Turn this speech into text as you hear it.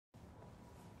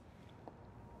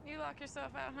You lock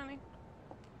yourself out, honey?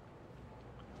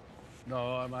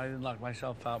 No, I didn't lock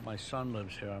myself out. My son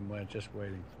lives here. I'm just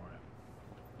waiting for him.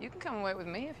 You can come away with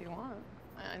me if you want.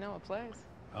 I know a place.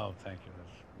 Oh, thank you.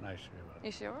 That's nice of you.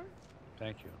 You sure?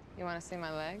 Thank you. You want to see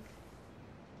my leg?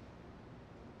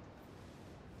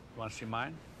 You want to see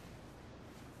mine?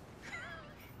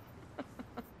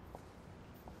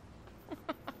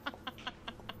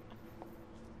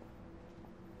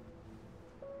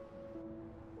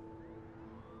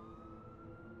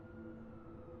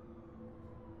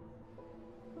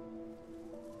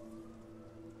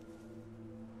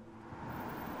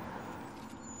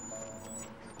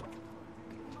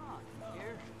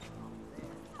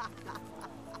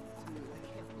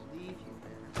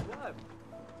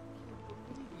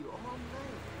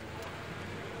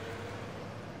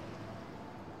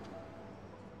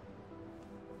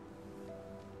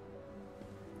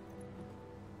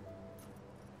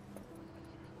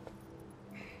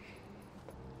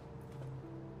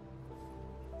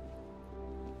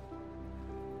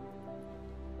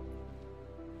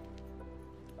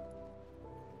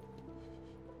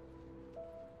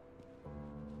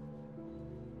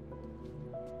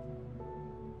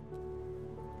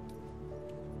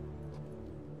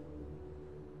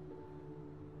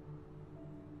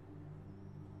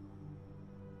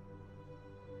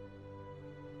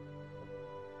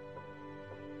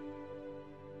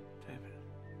 David.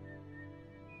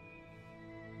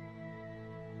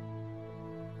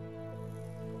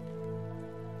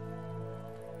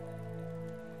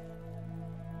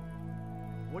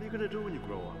 What are you gonna do when you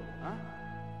grow up, huh?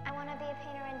 I want to be a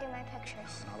painter and do my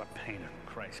pictures. Not a painter.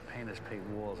 Christ, painters paint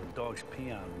walls and dogs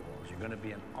pee on walls. You're gonna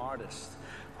be an artist.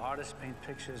 Artists paint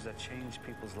pictures that change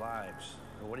people's lives.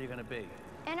 So what are you gonna be?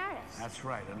 An artist. That's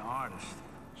right, an artist.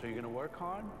 So you're gonna work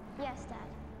hard? Yes, Dad.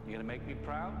 You're gonna make me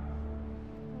proud?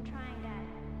 I'm trying, Dad.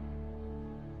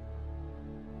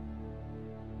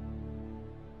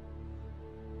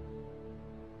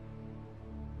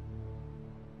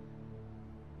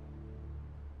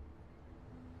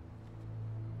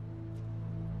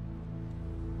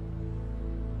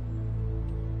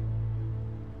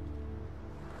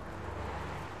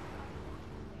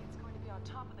 It's going to be on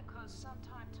top of the coast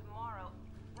sometime tomorrow.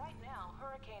 Right now,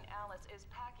 Hurricane Alice is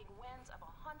packing winds of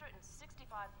 165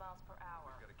 miles per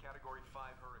hour. Got a Category 5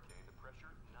 hurricane. The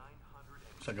pressure 900.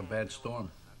 It's like a bad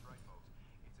storm. That's right, folks.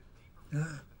 It's a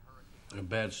deeper Yeah. Like a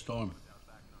bad storm.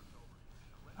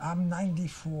 I'm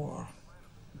 94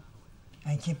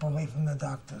 and keep away from the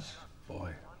doctors.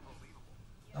 Boy.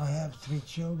 I have 3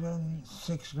 children,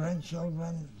 6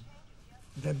 grandchildren.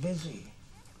 They're busy.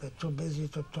 They're too busy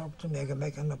to talk to me. I can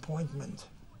make an appointment.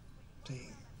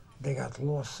 They got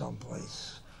lost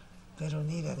someplace. They don't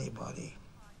need anybody.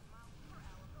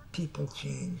 People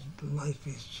changed. Life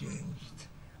is changed.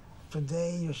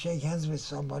 Today, you shake hands with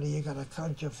somebody, you gotta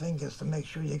count your fingers to make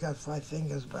sure you got 5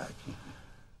 fingers back.